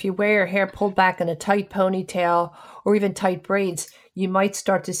means if you wear your hair pulled back in a tight ponytail or even tight braids, you might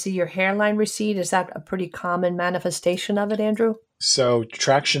start to see your hairline recede. Is that a pretty common manifestation of it, Andrew? So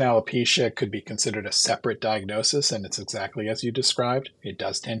traction alopecia could be considered a separate diagnosis, and it's exactly as you described. It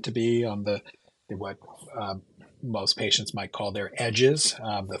does tend to be on what most patients might call their edges,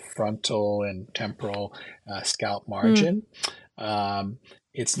 the frontal and temporal scalp margin.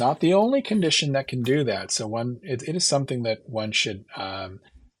 It's not the only condition that can do that. So it is something that one should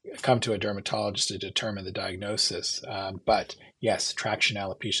come to a dermatologist to determine the diagnosis. But yes, traction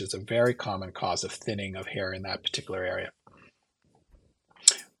alopecia is a very common cause of thinning of hair in that particular area.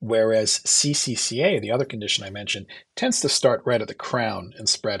 Whereas CCCA, the other condition I mentioned, tends to start right at the crown and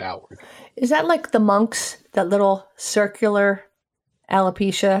spread outward. Is that like the monks, that little circular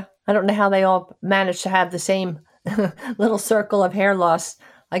alopecia? I don't know how they all manage to have the same little circle of hair loss.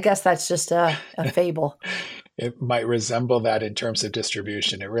 I guess that's just a fable. It might resemble that in terms of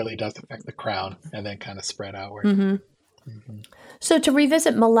distribution. It really does affect the crown and then kind of spread outward. So to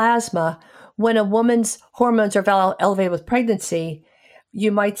revisit melasma, when a woman's hormones are elevated with pregnancy, you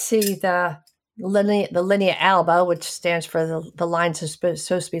might see the linea alba, which stands for the lines are supposed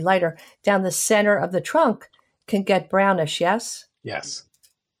to be lighter, down the center of the trunk can get brownish, yes? Yes.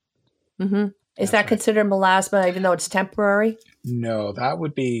 Is that considered melasma, even though it's temporary? No, that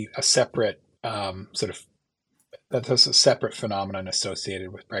would be a separate that's a separate phenomenon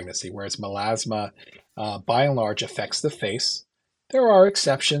associated with pregnancy, whereas melasma, by and large, affects the face. There are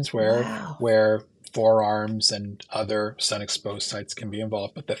exceptions where forearms and other sun-exposed sites can be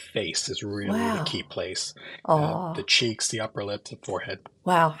involved, but the face is really the key place. The cheeks, the upper lip, the forehead.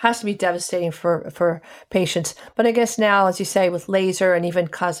 Wow, has to be devastating for patients. But I guess now, as you say, with laser and even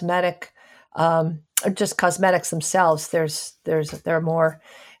cosmetic, or just cosmetics themselves, there are more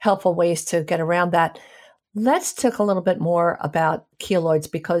helpful ways to get around that. Let's talk a little bit more about keloids,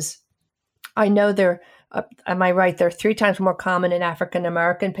 because I know they're, am I right, they're 3 times more common in African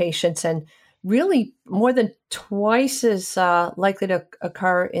American patients and really more than twice as likely to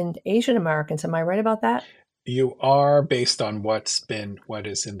occur in Asian Americans. Am I right about that? You are, based on what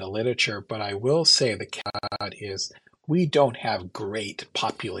is in the literature, but I will say the caveat is we don't have great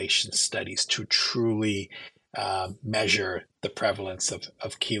population studies to truly measure the prevalence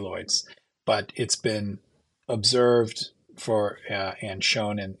of keloids, but it's been observed and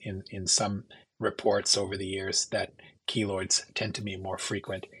shown in some reports over the years that keloids tend to be more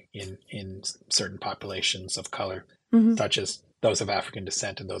frequent in certain populations of color, such as those of African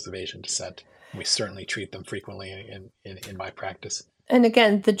descent and those of Asian descent. We certainly treat them frequently in my practice. And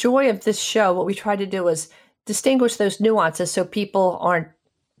again, the joy of this show, what we try to do is distinguish those nuances so people aren't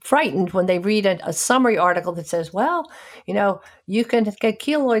frightened when they read a summary article that says, well, you can get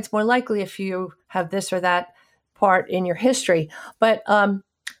keloids more likely if you have this or that part in your history. But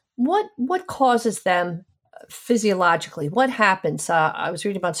what causes them physiologically? What happens? I was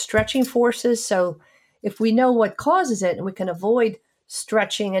reading about stretching forces. So if we know what causes it and we can avoid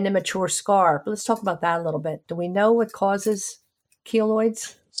stretching an immature scar, but let's talk about that a little bit. Do we know what causes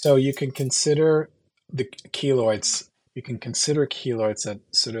keloids? So you can consider keloids a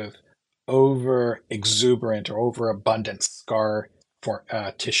sort of over exuberant or overabundant scar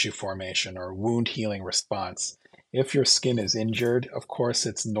tissue formation or wound healing response. If your skin is injured, of course,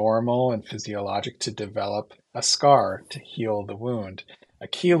 it's normal and physiologic to develop a scar to heal the wound. A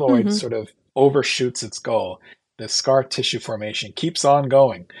keloid sort of overshoots its goal. The scar tissue formation keeps on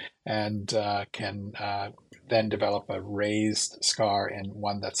going and can then develop a raised scar and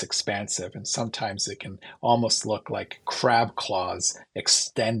one that's expansive. And sometimes it can almost look like crab claws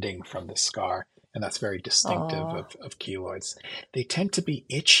extending from the scar. And that's very distinctive of keloids. They tend to be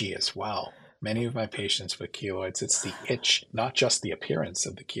itchy as well. Many of my patients with keloids, it's the itch, not just the appearance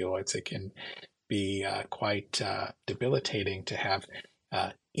of the keloids. It can be quite debilitating to have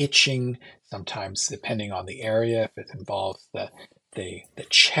itching, sometimes depending on the area. If it involves the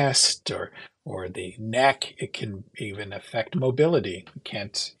chest or the neck, it can even affect mobility. You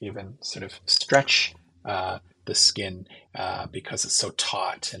can't even sort of stretch the skin because it's so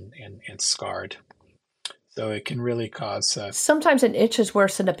taut and scarred. So it can really cause... sometimes an itch is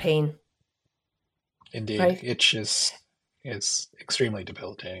worse than a pain. Indeed, right? Itch is extremely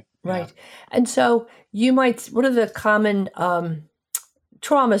debilitating. Right. Yeah. And so what are the common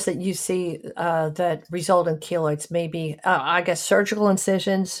traumas that you see that result in keloids? Maybe, I guess, surgical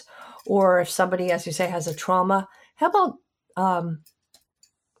incisions, or if somebody, as you say, has a trauma. How about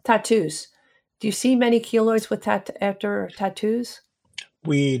tattoos? Do you see many keloids with after tattoos?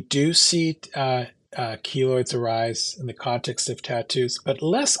 We do see keloids arise in the context of tattoos, but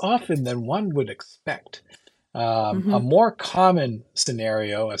less often than one would expect. A more common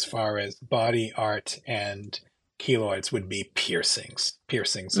scenario as far as body art and keloids would be piercings.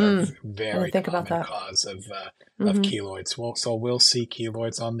 Piercings are very common cause of keloids. So we'll see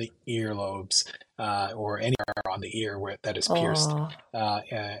keloids on the earlobes or anywhere on the ear that is pierced,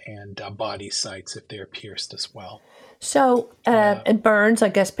 and body sites if they're pierced as well. So, and burns, I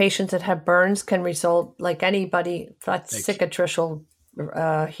guess patients that have burns can result, like anybody, that's cicatricial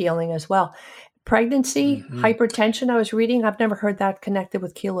healing as well. pregnancy, hypertension, I was reading. I've never heard that connected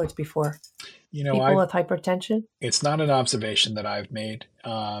with keloids before. People with hypertension? It's not an observation that I've made,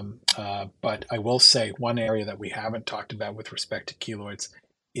 but I will say one area that we haven't talked about with respect to keloids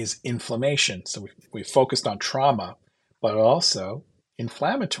is inflammation. So we focused on trauma, but also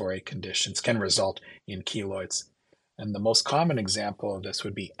inflammatory conditions can result in keloids. And the most common example of this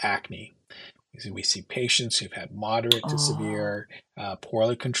would be acne. We see patients who've had moderate to severe,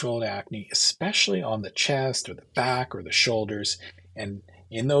 poorly controlled acne, especially on the chest or the back or the shoulders. And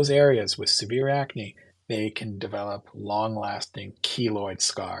in those areas with severe acne, they can develop long-lasting keloid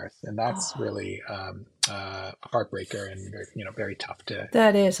scars. And that's really a heartbreaker and very tough to.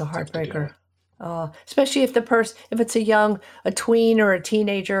 That is a heartbreaker. Especially if if it's a tween or a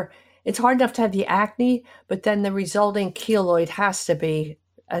teenager, it's hard enough to have the acne, but then the resulting keloid has to be,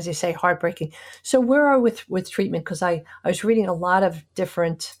 as you say, heartbreaking. So where are we with treatment? Because I was reading a lot of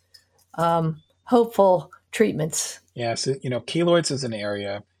different hopeful treatments. Yeah, so keloids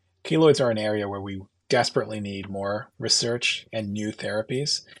are an area where we desperately need more research and new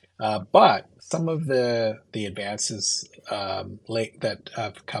therapies. But some of the advances that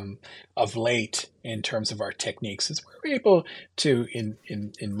have come of late in terms of our techniques is we're able to,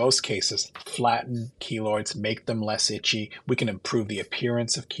 in most cases, flatten keloids, make them less itchy. We can improve the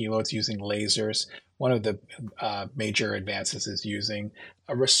appearance of keloids using lasers. One of the major advances is using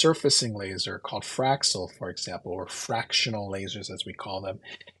a resurfacing laser called Fraxel, for example, or fractional lasers as we call them,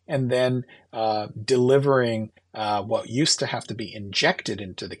 and then delivering what used to have to be injected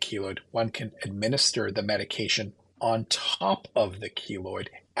into the keloid. One can administer the medication on top of the keloid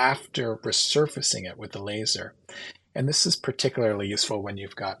after resurfacing it with the laser. And this is particularly useful when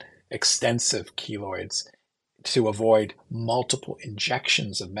you've got extensive keloids to avoid multiple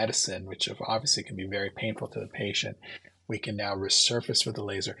injections of medicine, which obviously can be very painful to the patient. We can now resurface with the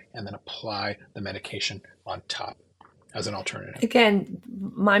laser and then apply the medication on top as an alternative. Again,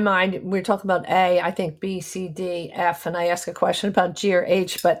 my mind, we're talking about A, I think B, C, D, F, and I ask a question about G or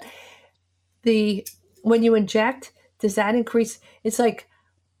H, but when you inject, does that increase? It's like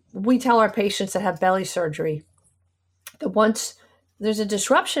we tell our patients that have belly surgery that once there's a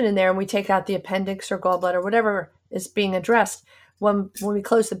disruption in there and we take out the appendix or gallbladder, whatever is being addressed, when we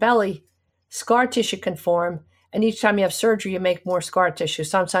close the belly, scar tissue can form. And each time you have surgery, you make more scar tissue.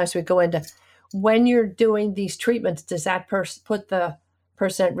 Sometimes we go into, when you're doing these treatments, does that put the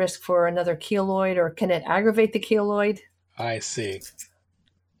person at risk for another keloid, or can it aggravate the keloid? I see.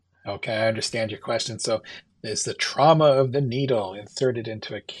 Okay, I understand your question. So is the trauma of the needle inserted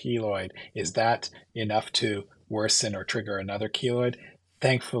into a keloid, is that enough to worsen or trigger another keloid?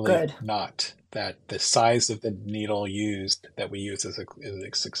 Thankfully not. That the size of the needle that we use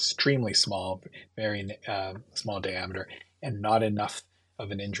is extremely small, very small diameter, and not enough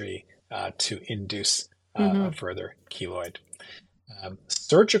of an injury to induce a further keloid.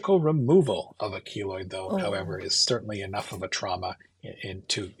 Surgical removal of a keloid, though, however, is certainly enough of a trauma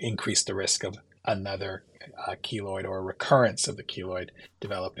to increase the risk of another keloid or recurrence of the keloid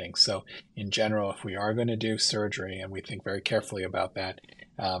developing. So in general, if we are going to do surgery, and we think very carefully about that,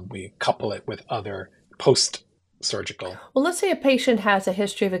 we couple it with other post-surgical. Well, let's say a patient has a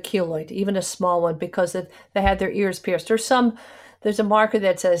history of a keloid, even a small one, because they had their ears pierced. There's a marker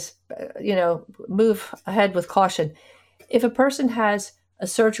that says, move ahead with caution. If a person has a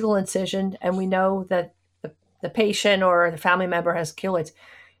surgical incision and we know that the patient or the family member has keloids,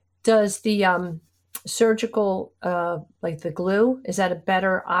 does the surgical, like the glue, is that a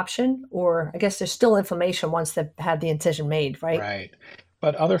better option? Or I guess there's still inflammation once they've had the incision made, right? Right.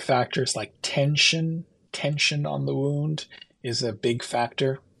 But other factors like tension on the wound is a big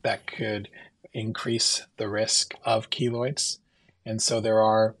factor that could increase the risk of keloids. And so there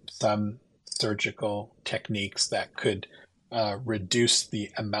are some surgical techniques that could reduce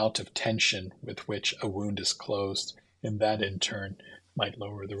the amount of tension with which a wound is closed, and that in turn might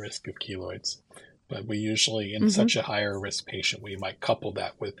lower the risk of keloids. But we usually, in such a higher risk patient, we might couple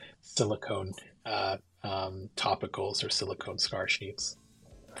that with silicone topicals or silicone scar sheets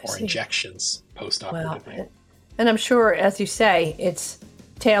or injections post-operatively. Wow. And I'm sure, as you say, it's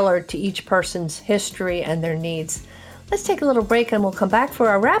tailored to each person's history and their needs. Let's take a little break and we'll come back for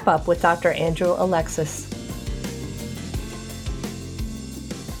our wrap-up with Dr. Andrew Alexis.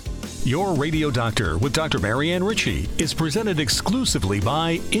 Your Radio Doctor with Dr. Marianne Ritchie is presented exclusively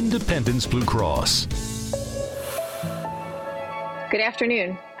by Independence Blue Cross. Good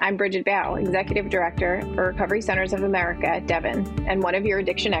afternoon. I'm Bridget Bow, Executive Director for Recovery Centers of America at Devon, and one of your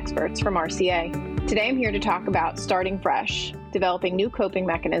addiction experts from RCA. Today I'm here to talk about starting fresh, developing new coping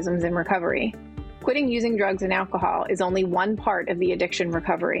mechanisms in recovery. Quitting using drugs and alcohol is only one part of the addiction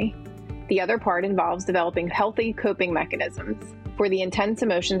recovery. The other part involves developing healthy coping mechanisms for the intense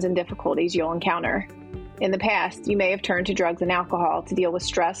emotions and difficulties you'll encounter. In the past, you may have turned to drugs and alcohol to deal with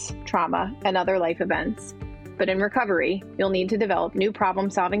stress, trauma, and other life events. But in recovery, you'll need to develop new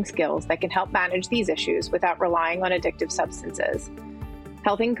problem-solving skills that can help manage these issues without relying on addictive substances.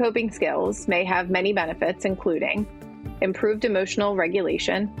 Healthy coping skills may have many benefits, including improved emotional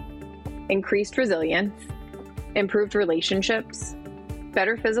regulation, increased resilience, improved relationships,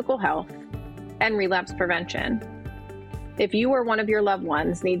 better physical health, and relapse prevention. If you or one of your loved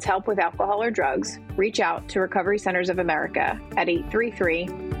ones needs help with alcohol or drugs, reach out to Recovery Centers of America at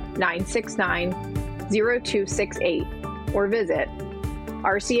 833-969-0268 or visit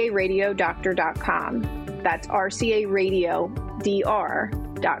rcaradiodoctor.com. That's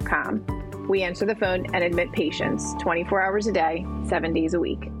rcaradiodr.com. We answer the phone and admit patients 24 hours a day, 7 days a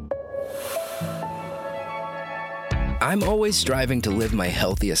week. I'm always striving to live my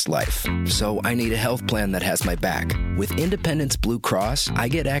healthiest life, so I need a health plan that has my back. With Independence Blue Cross, I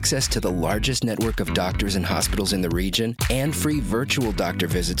get access to the largest network of doctors and hospitals in the region and free virtual doctor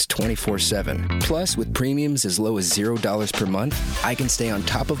visits 24/7. Plus, with premiums as low as $0 per month, I can stay on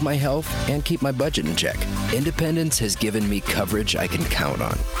top of my health and keep my budget in check. Independence has given me coverage I can count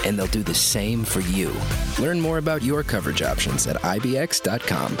on, and they'll do the same for you. Learn more about your coverage options at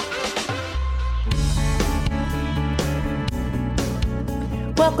ibx.com.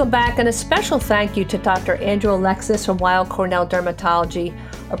 Welcome back, and a special thank you to Dr. Andrew Alexis from Weill Cornell Dermatology,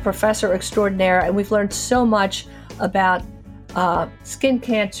 a professor extraordinaire, and we've learned so much about skin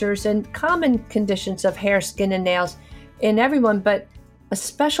cancers and common conditions of hair, skin, and nails in everyone, but a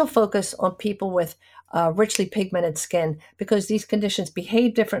special focus on people with richly pigmented skin, because these conditions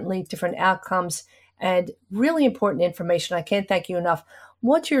behave differently, different outcomes, and really important information. I can't thank you enough.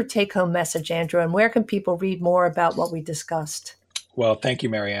 What's your take-home message, Andrew, and where can people read more about what we discussed? Well, thank you,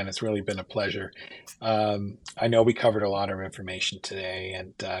 Marianne. It's really been a pleasure. I know we covered a lot of information today,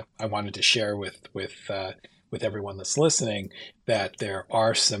 and I wanted to share with everyone that's listening that there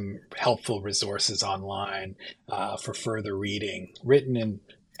are some helpful resources online for further reading, written in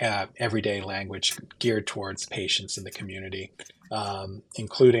everyday language geared towards patients in the community,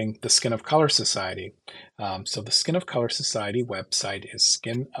 including the Skin of Color Society. So the Skin of Color Society website is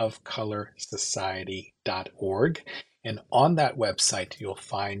skinofcolorsociety.org. And on that website, you'll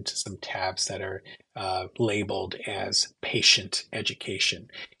find some tabs that are labeled as patient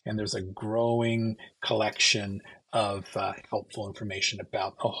education. And there's a growing collection of helpful information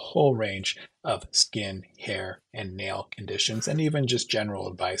about a whole range of skin, hair, and nail conditions, and even just general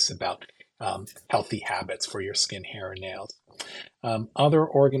advice about healthy habits for your skin, hair, and nails. Other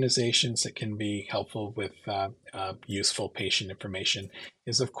organizations that can be helpful with useful patient information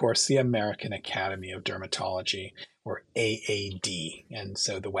is, of course, the American Academy of Dermatology, or AAD. And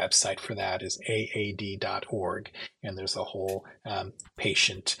so the website for that is aad.org. And there's a whole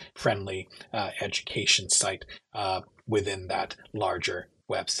patient-friendly education site within that larger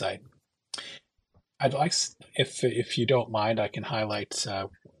website. I'd like, if you don't mind, I can highlight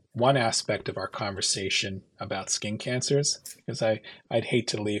one aspect of our conversation about skin cancers, because I'd hate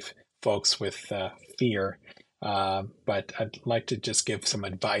to leave folks with fear, but I'd like to just give some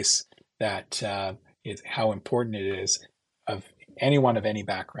advice that is how important it is of anyone of any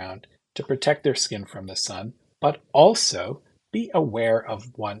background to protect their skin from the sun, but also be aware of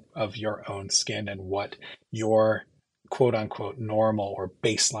your own skin and what your quote unquote normal or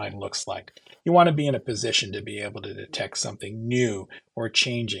baseline looks like. You want to be in a position to be able to detect something new or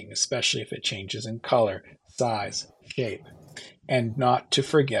changing, especially if it changes in color, size, shape, and not to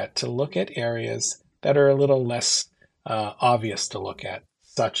forget to look at areas that are a little less obvious to look at,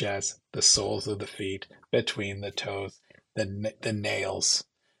 such as the soles of the feet, between the toes, the nails.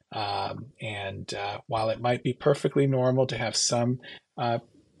 And while it might be perfectly normal to have some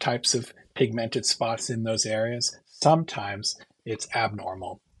types of pigmented spots in those areas, sometimes it's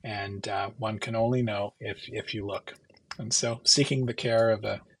abnormal, and one can only know if you look. And so seeking the care of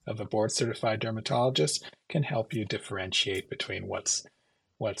a board-certified dermatologist can help you differentiate between what's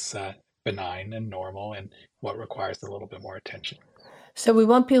benign and normal and what requires a little bit more attention. So we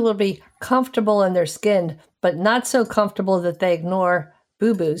want people to be comfortable in their skin, but not so comfortable that they ignore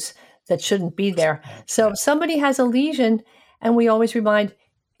boo-boos that shouldn't be there. So if somebody has a lesion, and we always remind,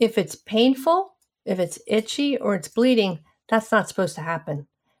 if it's painful, if it's itchy, or it's bleeding, that's not supposed to happen.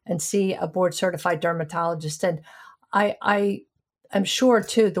 And see a board-certified dermatologist. And I'm sure,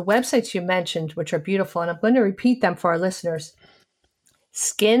 too, the websites you mentioned, which are beautiful, and I'm going to repeat them for our listeners,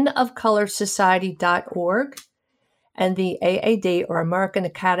 skinofcolorsociety.org and the AAD, or American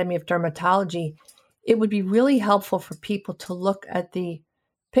Academy of Dermatology. It would be really helpful for people to look at the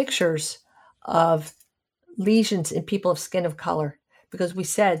pictures of lesions in people of skin of color, because we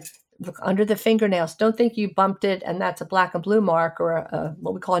said, look under the fingernails. Don't think you bumped it and that's a black and blue mark or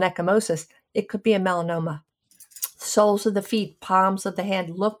what we call an ecchymosis. It could be a melanoma. Soles of the feet, palms of the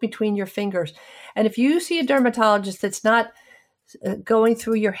hand, look between your fingers. And if you see a dermatologist that's not going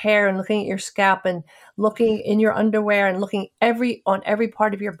through your hair and looking at your scalp and looking in your underwear and looking on every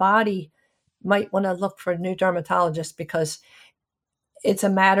part of your body, might want to look for a new dermatologist, because it's a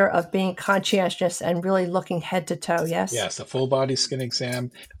matter of being conscientious and really looking head to toe. Yes. Yes. A full body skin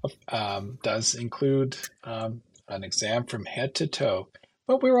exam does include an exam from head to toe,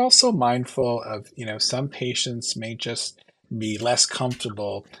 but we're also mindful of, some patients may just be less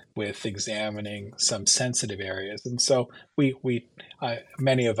comfortable with examining some sensitive areas. And so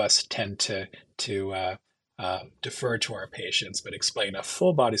many of us tend to defer to our patients, but explain a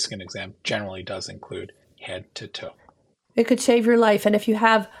full body skin exam generally does include head to toe. It could save your life. And if you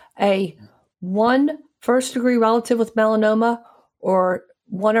have one first degree relative with melanoma or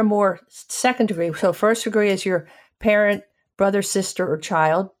one or more second degree, so first degree is your parent, brother, sister, or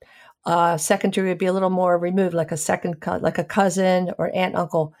child. Second degree would be a little more removed, like a cousin or aunt,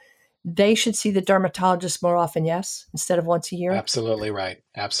 uncle. They should see the dermatologist more often, yes, instead of once a year. Absolutely right.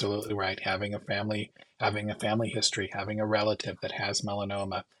 Absolutely right. Having a family history, having a relative that has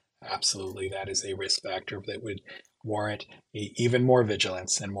melanoma, absolutely, that is a risk factor that would warrant even more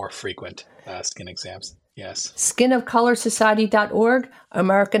vigilance and more frequent skin exams. Yes. Skinofcolorsociety.org,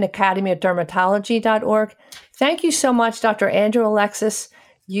 American Academy of Dermatology.org. Thank you so much, Dr. Andrew Alexis.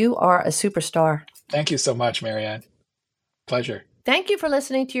 You are a superstar. Thank you so much, Marianne. Pleasure. Thank you for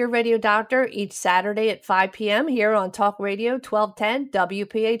listening to Your Radio Doctor each Saturday at 5 p.m. here on Talk Radio 1210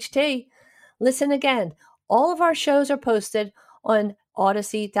 WPHT. Listen again. All of our shows are posted on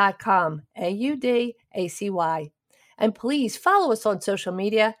Audacy.com, AUDACY. And please follow us on social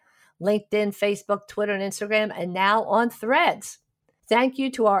media, LinkedIn, Facebook, Twitter, and Instagram, and now on Threads. Thank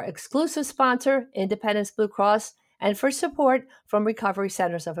you to our exclusive sponsor, Independence Blue Cross, and for support from Recovery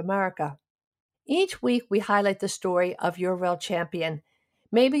Centers of America. Each week, we highlight the story of your real champion.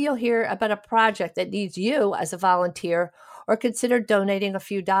 Maybe you'll hear about a project that needs you as a volunteer, or consider donating a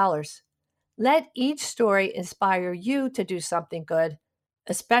few dollars. Let each story inspire you to do something good,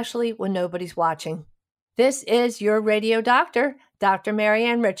 especially when nobody's watching. This is Your Radio Doctor, Dr.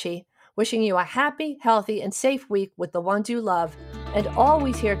 Marianne Ritchie, wishing you a happy, healthy, and safe week with the ones you love, and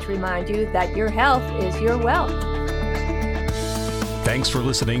always here to remind you that your health is your wealth. Thanks for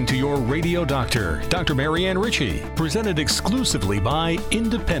listening to Your Radio Doctor, Dr. Marianne Ritchie, presented exclusively by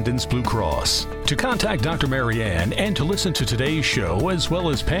Independence Blue Cross. To contact Dr. Marianne and to listen to today's show as well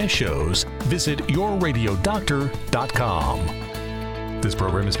as past shows, visit yourradiodoctor.com. This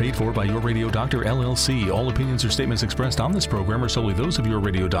program is paid for by Your Radio Doctor, LLC. All opinions or statements expressed on this program are solely those of Your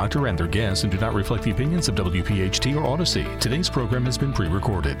Radio Doctor and their guests and do not reflect the opinions of WPHT or Odyssey. Today's program has been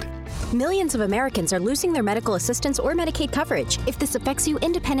pre-recorded. Millions of Americans are losing their medical assistance or Medicaid coverage. If this affects you,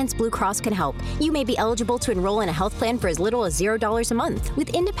 Independence Blue Cross can help. You may be eligible to enroll in a health plan for as little as $0 a month.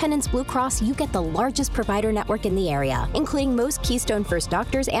 With Independence Blue Cross, you get the largest provider network in the area, including most Keystone First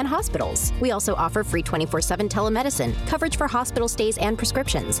doctors and hospitals. We also offer free 24/7 telemedicine, coverage for hospital stays and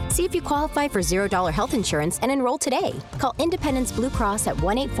prescriptions. See if you qualify for $0 health insurance and enroll today. Call Independence Blue Cross at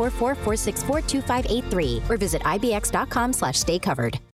 1-844-464-2583 or visit ibx.com/staycovered.